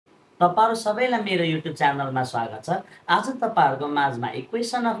तपाईहरु सबैलाई मेरो YouTube च्यानलमा स्वागत छ। आज तपाईहरुको माझमा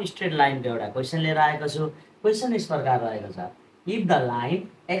इक्वेसन अफ स्ट्रेट लाइनको एउटा क्वेशन लिएर आएको छु। क्वेशन यस प्रकार रहेको छ। If the line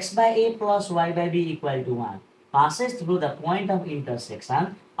x by a plus y by b equal to 1 passes through the point of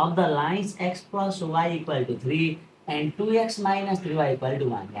intersection of the lines x plus y equal to 3 and 2x minus 3y equal to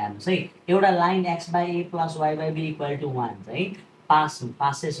 1, हेर्नुस् है, एउटा line x by a plus y by b equal to 1 चाहिँ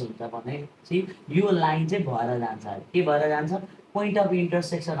passes हुन्छ भनेपछि यो line चाहिँ भएर जान्छ। के भएर जान्छ? Point of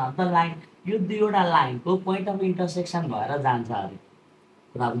intersection of the line. यो दुईवटा लाइनको पोइन्ट अफ इन्टरसेक्सन भएर जान्छ अरे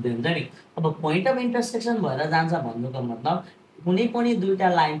कुरा बुझ्दै हुन्छ नि। अब पोइन्ट अफ इन्टरसेक्सन भएर जान्छ भन्नुको मतलब कुनै पनि दुईटा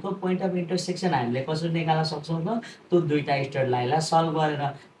लाइनको पोइन्ट अफ इन्टरसेक्सन हामीले कसरी निकाल्न सक्छौँ त? त्यो दुईटा स्ट्रेट लाइनलाई सल्भ गरेर।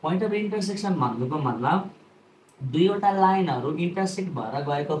 पोइन्ट अफ इन्टरसेक्सन भन्नुको मतलब दुईवटा लाइनहरू इन्टरसेक्ट भएर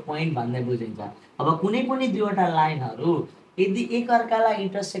गएको पोइन्ट भन्ने बुझिन्छ। अब कुनै पनि दुईवटा लाइनहरू यदि एकअर्कालाई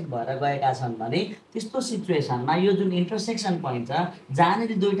इन्टरसेक्ट भएर गएका छन् भने त्यस्तो सिचुएसनमा यो जुन इन्टरसेक्सन पोइन्ट छ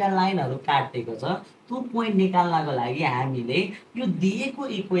जहाँनिर दुईटा लाइनहरू काटेको छ त्यो पोइन्ट निकाल्नको लागि हामीले यो दिएको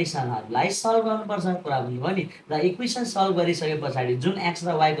इक्वेसनहरूलाई सल्भ गर्नुपर्छ। कुरा बुझ्नुभयो नि। र इक्वेसन सल्भ गरिसके पछाडि जुन एक्स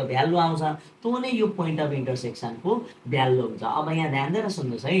र वाईको भ्यालु आउँछ त्यो नै यो पोइन्ट अफ इन्टरसेक्सनको भ्यालु हुन्छ। अब यहाँ ध्यान दिएर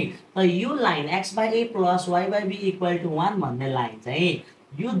सुन्नुहोस् है, त यो line x by A plus Y by be equal to 1 भन्ने लाइन चाहिँ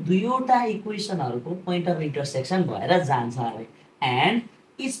यो दुईवटा इक्वेसनहरूको पोइन्ट अफ इन्टरसेक्सन भएर जान्छ अरे। And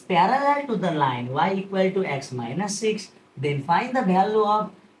is parallel to the line y equal to x minus 6 then find the value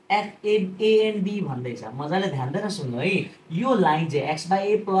of A and be भन्दैछ। मजाले ध्यान दिएर सुन्नु है, यो लाइन चाहिँ x by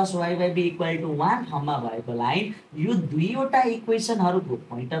A plus Y by be equal to 1 ठाउँमा भएको लाइन यो दुईवटा इक्वेसनहरूको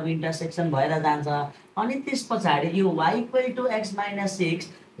पोइन्ट अफ इन्टरसेक्सन भएर जान्छ। अनि त्यस पछाडि यो y equal to x minus 6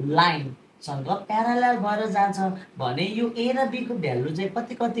 line सँग प्यारलल भएर जान्छ भने यो ए र बी को भ्यालु चाहिँ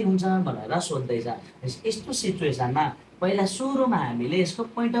कति कति हुन्छ भनेर सोध्दैछ। यस्तो सिचुएसनमा पहिला सुरुमा हामीले यसको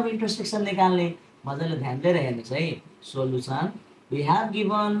पोइन्ट अफ इन्टरसेक्सन निकाल्ने। मजाले ध्यान दिएर हेर्नुहोस् है। Solution we have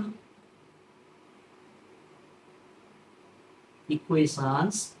given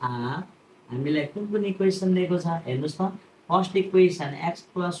equations हामीलाई कुन कुन इक्वेसन दिएको छ हेर्नुहोस् त। First equation x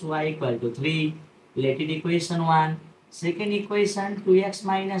plus Y equal to 3, related equation 1। Second equation 2x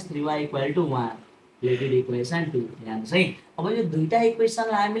minus 3y equal to 1, related equation 2। हेर्नुहोस् है, अब यो दुईटा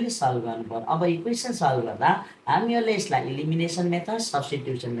इक्वेसनलाई हामीले सल्भ गर्नु पर्यो। अब इक्वेसन सल्भ गर्दा हामीहरूले यसलाई इलिमिनेसन मेथड,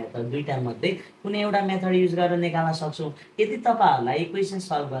 सब्स्टिट्युसन मेथड दुईटा मध्ये कुनै एउटा मेथड युज गरेर निकाल्न सक्छौँ। यदि तपाईहरुलाई इक्वेसन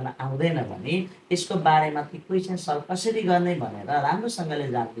सल्भ गर्न आउँदैन भने यसको बारेमा इक्वेसन सल्भ कसरी गर्ने भनेर राम्रोसँगले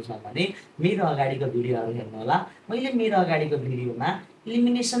जान्नु छ भने मेरो अगाडिको भिडियोहरू हेर्नु होला। मैले मेरो अगाडिको भिडियोमा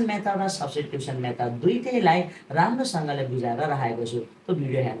इलिमिनेसन मेथड र सब्स्टिट्युसन मेथड दुईटैलाई राम्रोसँगले बुझाएर राखेको छु। त्यो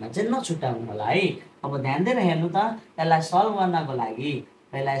भिडियो हेर्न चाहिँ नछुटाउनु होला है। अब ध्यान दिएर हेर्नु त। यसलाई सल्भ गर्नको लागि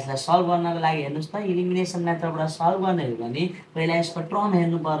पहिला यसलाई सल्भ गर्नको लागि हेर्नुहोस् त, इलिमिनेसन मेथडबाट सल्भ गर्ने हो भने पहिला यसको टर्म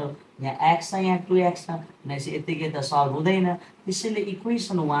हेर्नु पर्यो। यहाँ x छ, यहाँ 2x छ, भनेपछि यतिकै त सल्भ हुँदैन। त्यसैले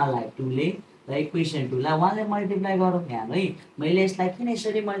इक्वेसन 1 लाई 2 ले र इक्वेसन 2 लाई 1 ले मल्टिप्लाई गरौँ। यहाँ है मैले यसलाई किन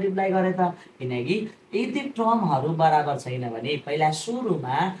यसरी मल्टिप्लाई गरेँ त? किनकि यदि टर्महरू बराबर छैन भने पहिला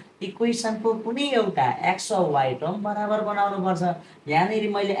सुरुमा इक्वेसनको कुनै एउटा x र y टर्म बराबर बनाउनु पर्छ। यहाँनिर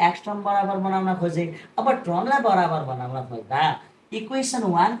मैले x टर्म बराबर बनाउन खोजेँ। अब टर्मलाई बराबर बनाउन खोज्दा इक्वेसन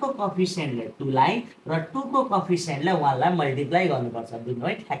 1 को कोएफिसिएन्टले 2 लाई र 2 को कोएफिसिएन्टले 1 लाई मल्टिप्लाई गर्नुपर्छ। बुझ्नु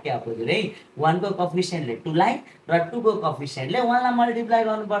है, ठ्याक्कै अपोजिट है। 1 को कोएफिसिएन्टले 2 लाई र 2 को कोएफिसिएन्टले 1 लाई मल्टिप्लाई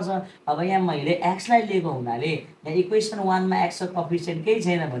गर्नुपर्छ। अब यहाँ मैले x लाई लिएको हुनाले यहाँ इक्वेसन 1 मा x को कोएफिसिएन्ट केही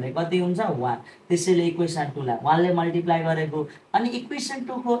छैन भने कति हुन्छ? 1। त्यसैले इक्वेसन 2 लाई 1 ले मल्टिप्लाई गरेको। अनि इक्वेसन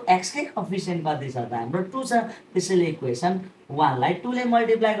 2 को x कै कोएफिसिएन्ट कति छ त? हाम्रो 2 छ। त्यसैले इक्वेसन 1 लाई 2 ले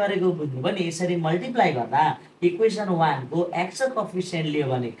मल्टिप्लाई गरेको। बुझ्नुभयो नि? यसरी मल्टिप्लाई गर्दा इक्वेसन 1 को x को कोएफिसिएन्ट लियो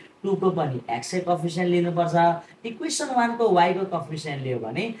भने 2 को पनि x को कोएफिसिएन्ट लिनुपर्छ। इक्वेसन 1 को y को कोएफिसिएन्ट लियो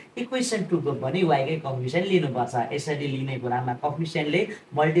भने इक्वेसन 2 को पनि y को कोएफिसिएन्ट लिनुपर्छ। यसरी लिने कुरामा कोएफिसिएन्टले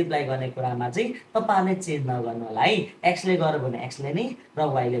मल्टिप्लाई गर्ने कुरामा चाहिँ तपाईहरुले चेन्ज नगर्नु होला है। x ले गर्यो भने x ले नै र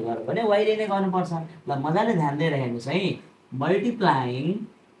y ले गर्यो भने y ले नै गर्नुपर्छ। ल मजाले ध्यान दिएर हेर्नुस् है। Multiplying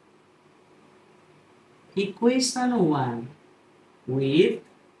equation 1 with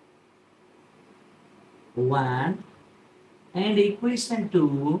 1 and equation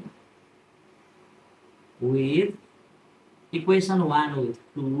 2 with equation 1 with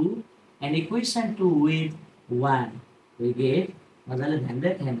 2 and equation 2 with 1 we get। मजाले ध्यान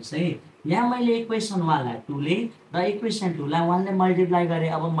दिएर हेर्नुहोस् है। यहाँ मैले इक्वेसन 1 लाई 2 ले र इक्वेसन 2 लाई 1 ले मल्टिप्लाई गरेँ।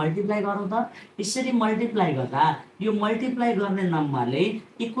 अब मल्टिप्लाई गरौँ त। यसरी मल्टिप्लाई गर्दा यो मल्टिप्लाई गर्ने नम्बरले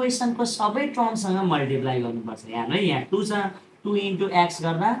इक्वेसनको सबै टर्मसँग मल्टिप्लाई गर्नुपर्छ। यहाँ है, यहाँ 2 छ, 2 इन्टु x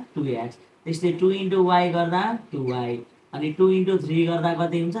गर्दा 2x, त्यस्तै 2 इन्टु y गर्दा 2y, अनि 2 इन्टु 3 गर्दा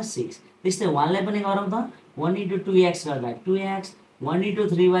कति हुन्छ? 6। त्यस्तै 1 लाई पनि गरौँ त। 1 इन्टु 2x गर्दा 2x, 1 इन्टु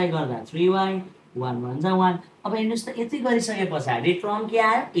 3y गर्दा 3y, 1 1 जा 1। अब हेर्नुस् त यति गरिसके पछाडि टर्म के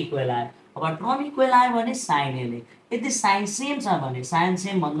आयो इक्वल आयो। अब टर्म इक्वल आयो भने साइन हेर्ने। यदि साइन सेम छ भने साइन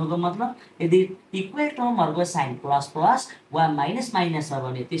सेम भन्नुको मतलब यदि इक्वल टर्महरुको साइन प्लस प्लस वा माइनस माइनस छ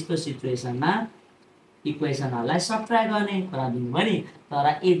भने त्यस्तो सिचुएसनमा इक्वेसनहरुलाई सबट्र्याक्ट गर्ने कुरा दिनुभयो नि। तर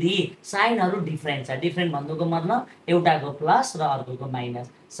यदि साइनहरु डिफरेन्ट छ, डिफरेन्ट भन्नुको मतलब एउटाको प्लस र अर्कोको माइनस,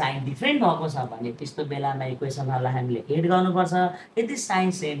 साइन डिफरेन्ट भएको छ भने त्यस्तो बेलामा इक्वेसनहरुलाई हामीले एड गर्नुपर्छ। यदि साइन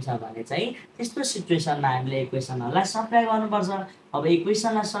सेम छ भने चाहिँ त्यस्तो सिचुएसनमा हामीले इक्वेसनहरुलाई सबट्र्याक्ट गर्नुपर्छ। अब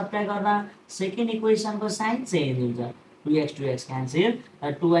इक्वेसनलाई सबट्र्याक्ट गर्दा सेकेन्ड इक्वेसनको साइन चेन्ज हुन्छ। 2x 2x क्यान्सल र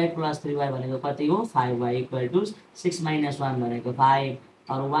 2y + 3y भनेको कति हो 5y = 6 - 1 भनेको 5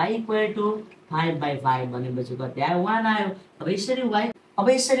 और y = 5/5 भनेपछि कति आयो 1 आयो। अब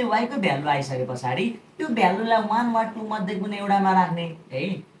यसरी y को भ्यालु आइसके पछाडि त्यो भ्यालुलाई 1 वा 2 मध्ये कुनै एउटामा राख्ने है।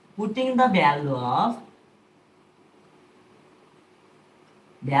 Putting the value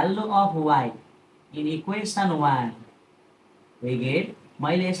of y in equation 1 we get,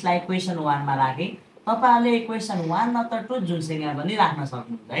 मैले यसलाई इक्वेसन 1 मा राखे। तपाईहरुले इक्वेसन 1 नत्र 2 जुनसँग पनि राख्न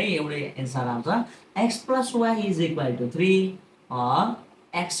सक्नुहुन्छ है, एउटै एन्सर आउँछ। x + y = 3 और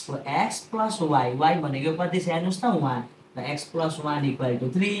x + y भनेको कति छ हेर्नुस् त 1 र x + 1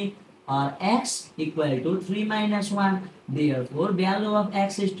 = 3 और x = 3 - 1, therefore value of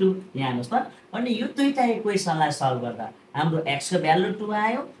x is 2। यहाँ हेर्नुस् त, अनि यो दुईटा इक्वेसनलाई सल्भ गर्दा हाम्रो x को भ्यालु 2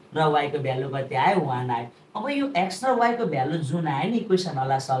 आयो र y को भ्यालु कति आयो 1 आयो। अब यो x र y को भ्यालु जुन आयो नि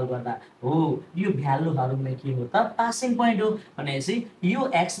इक्वेसनहरुलाई सल्भ गर्दा हो यो भ्यालुहरुमा के हो त पासिङ पोइन्ट हो। भनेपछि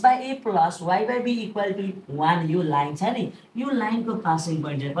यो x/a + y/b = 1 यो लाइन छ नि, यो लाइनको पासिङ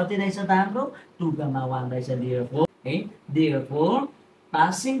पोइन्ट चाहिँ कति रहेछ त हाम्रो 2, 1 रहेछ। therefore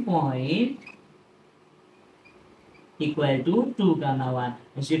passing point equal to 2, 1।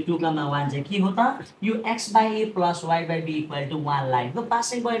 यसो 2, 1 चाहिँ के हो त यो x/a + y/b = 1 लाइनको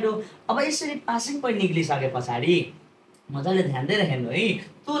पासिङ पोइन्ट हो। अब यसरी पासिङ पोइन्ट निक्लिसके पछाडि मजाले ध्यान दिएर हेर्नु है,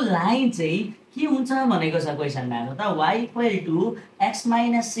 त्यो लाइन चाहिँ के हुन्छ भनेको छ क्वेशनमा। हेर्नु त y = x -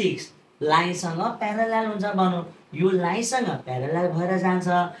 6 लाइनसँग प्यारलल हुन्छ भनौँ। यो लाइनसँग प्यारलल भएर जान्छ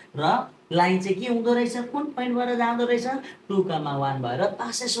र लाइन चाहिँ के हुँदो रहेछ कुन पोइन्ट भएर जाँदो रहेछ 2, 1 भएर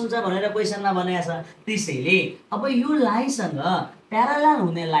पासेस हुन्छ भनेर क्वेशनमा भनेको छ। त्यसैले अब यो लाइनसँग प्यारलल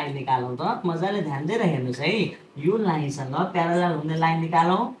हुने लाइन निकालौँ त, मजाले ध्यान दिएर हेर्नुस् है। यो लाइनसँग प्यारलल हुने line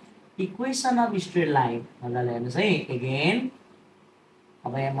निकालौँ, equation of straight line मजाले हेर्नुस् है। अगेन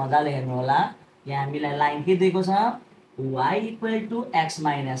अब यहाँ मजाले हेर्नु होला, यहाँ हामीलाई लाइन के दिएको छ y = x -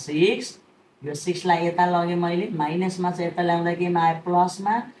 6। यो 6 लाई यता लगे मैले, माइनसमा छ यता ल्याउँदा केमा आयो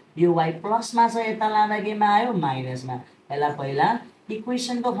प्लसमा, यो y प्लसमा छ यता लाँदा केमा आयो माइनसमा। यसलाई पहिला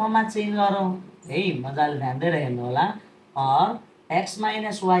इक्वेसनको फर्ममा चेन्ज गरौँ है, मजाले ध्यान दिएर हेर्नु होला। और x - y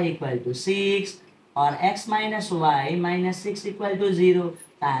 = 6 और x - y - 6 = 0।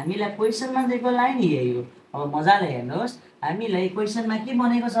 त हामीलाई क्वेशनमा दिएको लाइन यही हो। अब मजाले हेर्नुहोस्, हामीलाई क्वेशनमा के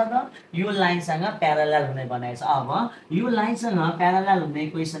भनेको छ त यो लाइनसँग प्यारलल हुने भनेको छ। अब यो लाइनसँग प्यारलल हुने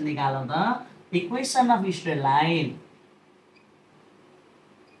इक्वेसन निकालौँ त, equation of straight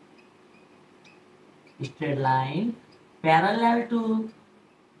line parallel to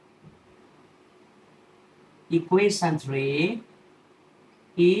equation 3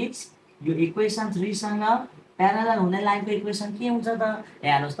 is यो इक्वेसन 3 सँग प्यारलल हुने लाइनको इक्वेसन के हुन्छ त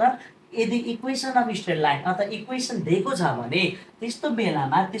हेर्नुस् त। यदि इक्वेसन अफ स्ट्रेट लाइन अथवा इक्वेसन दिएको छ भने त्यस्तो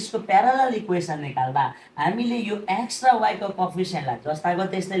बेलामा त्यसको प्यारलल इक्वेसन निकाल्दा हामीले यो x र y को कोएफिसिएन्टलाई जस्ताको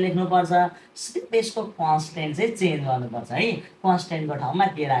त्यस्तै लेख्नुपर्छ। सिर्फ यसको कन्स्टेन्ट चाहिँ चेन्ज गर्नुपर्छ है, कन्स्टेन्टको ठाउँमा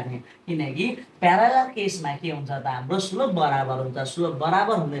के राख्ने, किनकि प्यारलल केसमा के हुन्छ त हाम्रो स्लोप बराबर हुन्छ। स्लोप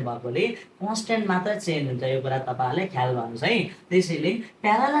बराबर हुने भएकोले कन्स्टेन्ट मात्र चेन्ज हुन्छ, यो कुरा तपाईहरुले ख्याल गर्नुस् है। त्यसैले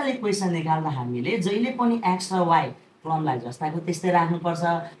प्यारलल इक्वेसन निकाल्दा हामीले जहिले पनि x र y टर्मलाई जस्ताको त्यस्तै राख्नुपर्छ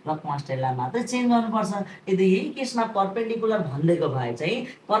र कन्स्टेन्टलाई मात्र चेन्ज गर्नुपर्छ। यदि यही केसमा परपेन्डिकुलर भनिदिएको भए चाहिँ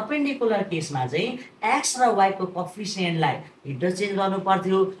परपेन्डिकुलर केसमा चाहिँ x र y को कोएफिसिएन्टलाई इन्टरचेन्ज गर्नु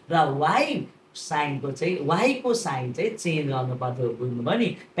पर्थ्यो र y को साइन चाहिँ चेन्ज गर्नु पर्थ्यो, बुझ्नुभयो नि।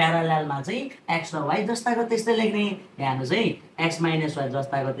 प्यारललमा चाहिँ x र y जस्ताको त्यस्तै लेख्ने, हेर्नुस् है x - y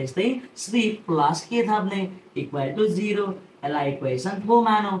जस्ताको त्यस्तै सिर्फ प्लस के थप्ने = 0। यसलाई इक्वेसन 4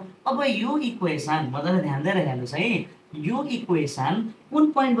 मानौँ। अब यो इक्वेसन मजाले ध्यान दिएर हेर्नुस् है, यो इक्वेसन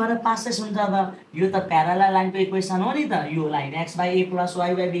कुन पोइन्ट भएर पासेस हुन्छ त यो त प्यारलल लाइनको इक्वेसन हो नि त। यो लाइन x/a +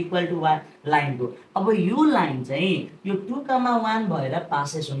 y/b = 1 लाइनको। अब यो लाइन चाहिँ यो 2, 1 भएर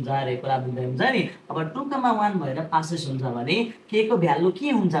पासेस हुन्छ रे कुरा बुझ्दै हुन्छ नि। अब 2, 1 भएर पासेस हुन्छ भने के को भ्यालु के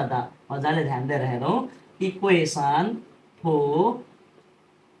हुन्छ त मजाले ध्यान दिएर हेरौँ। Equation 4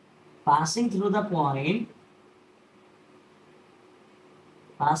 passing through the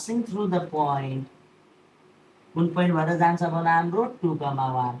point कुन पोइन्ट भएर जान्छ भने हाम्रो 2,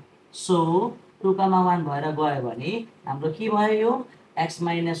 1। सो 2, 1 भएर गयो भने हाम्रो के भयो यो x -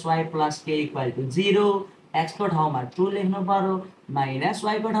 y + k = 0 x को ठाउँमा 2 लेख्नु पर्यो माइनस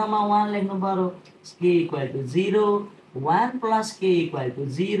y को ठाउँमा 1 लेख्नु पर्यो k = 0 1 + k =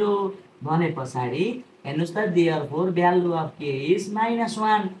 0 भने पछाडी हेर्नुस् त therefore value of k is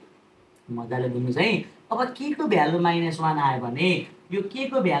 -1 मजाले बुझ्नुस् है। अब k को भ्यालु -1 आयो भने यो k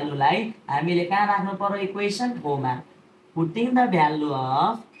को भ्यालुलाई हामीले कहाँ राख्नु पर्यो इक्वेसन 4 मा putting the value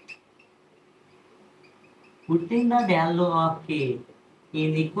of k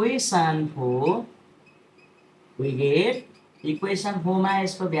in equation 4 we get equation 4 मा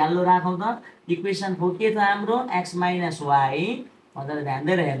यसको भ्यालु राखौं त इक्वेसन 4 के छ हाम्रो x - y मजाले ध्यान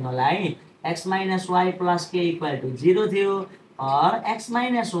दिएर हेर्नु होला है x - y + k = 0 थियो और x - y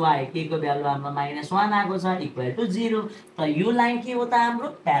k को भ्यालु हाम्रो -1 आएको छ = 0 त यो लाइन के हो त हाम्रो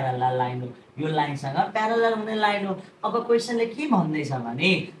प्यारलल लाइन हो यो लाइनसँग प्यारलल हुने लाइन हो। अब क्वेशनले के भन्दैछ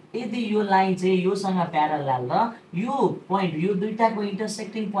भने यदि यो लाइन चाहिँ योसँग प्यारलल र यो पोइन्ट यो दुईटाको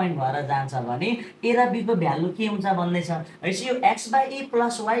इन्टरसेक्टिङ पोइन्ट भएर जान्छ भने a र b को भ्यालु के हुन्छ भन्दैछ हैन यो x/a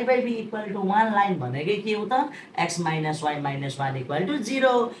 + y/b = 1 लाइन भनेकै के हो त x - y - 1 =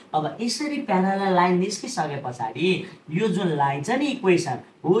 0 अब यसरी प्यारलल लाइन निस्किसके पछाडी यो जुन लाइन छ नि इक्वेसन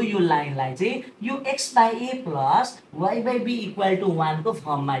हो यो लाइनलाई चाहिँ यो x/a + y/b = 1 को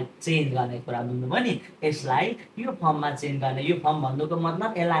फर्ममा चेन्ज गर्ने कुरा बुझ्नुभयो नि यसलाई यो फर्ममा चेन्ज गर्ने यो फर्म भन्नुको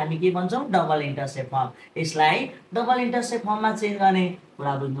मतलब यसलाई हामी के भन्छौं डबल इन्टरसेप्ट फर्म यसलाई डबल इन्टरसेप्ट फर्ममा चेन्ज गर्ने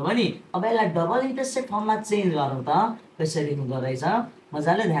कुरा बुझ्नुभयो नि। अब यसलाई डबल इन्टरसेप्ट फर्ममा चेन्ज गरौँ त कसरी हुँदो रहेछ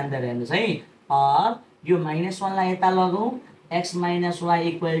मजाले ध्यान दिएर हेर्नुस् है और यो -1 लाई यता लगाऊ x - y =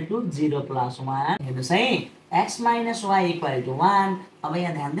 0 + 1 हेर्नुस् है x - y = 1 अब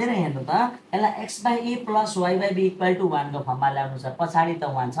यहाँ ध्यान दिएर हेर्नु त यसलाई x/a + y/b = 1 को फर्ममा ल्याउनु छ पछाडी त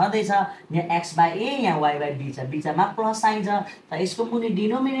 1 छँदै छ यहाँ x/a यहाँ y/b छ बिचमा प्लस साइन छ त यसको मुनि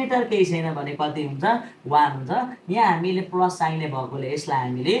डिनोमिनेटर केही छैन भने कति हुन्छ 1 हुन्छ यहाँ हामीले प्लस साइनले भएकोले यसलाई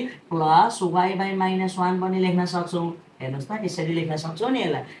हामीले प्लस y/-1 पनि लेख्न सक्छौं हेर्नुस् त यसरी लेख्न सक्छौं नि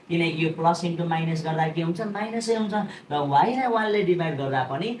यसलाई किनकि यो प्लस इन्टु माइनस गर्दा के हुन्छ माइनसै हुन्छ र y लाई 1 ले डिभाइड गर्दा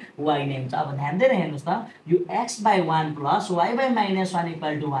पनि y नै हुन्छ। अब ध्यान दिएर हेर्नुस् त यो x/1 + y/-1 =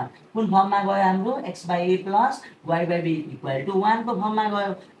 1 कुन फर्ममा गयो हाम्रो x/a + y/b = 1 को फर्ममा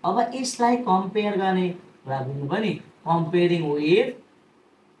गयो। अब यसलाई कम्पेयर गर्ने कुरा बुझ्नुभयो नि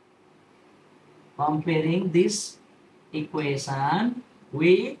comparing this equation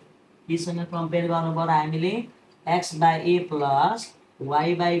with केसँग compare गर्नु पर्यो हामीले x/a +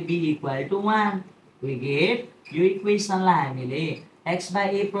 y/b = 1 we get यो इक्वेसनलाई हामीले x/a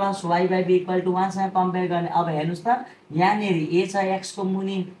 + y/b = 1 सँग कम्पेयर गर्ने। अब हेर्नुस् त यहाँनेरि a छ x को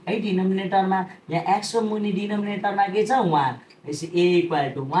मुनि है डिनोमिनेटरमा यहाँ x को मुनि डिनोमिनेटरमा के छ 1 त्यसै a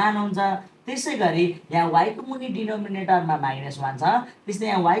 = 1 हुन्छ त्यसैगरी यहाँ y को मुनि डिनोमिनेटरमा -1 छ त्यसै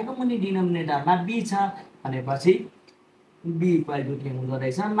यहाँ y को मुनि डिनोमिनेटरमा b छ भनेपछि b = के हुँदो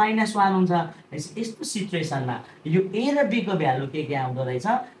रहेछ -1 हुन्छ। यस्तो सिचुएसनमा यो a र b को भ्यालु के आउँदो रहेछ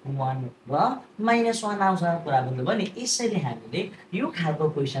 1 र -1 आउँछ कुरा बुझ्नुभयो नि यसरी हामीले यो खालको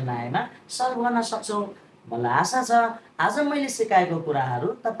क्वेशन आएमा सल्भ गर्न सक्छौं। मलाई आशा छ आज मैले सिकाएको कुराहरू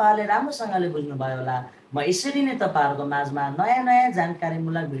तपाईहरुले राम्रोसँगले बुझ्नुभयो होला। म यसरी नै तपाईहरुको माझमा नयाँ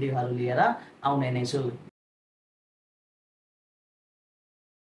जानकारीमूलक भिडियोहरू लिएर आउने नै छु।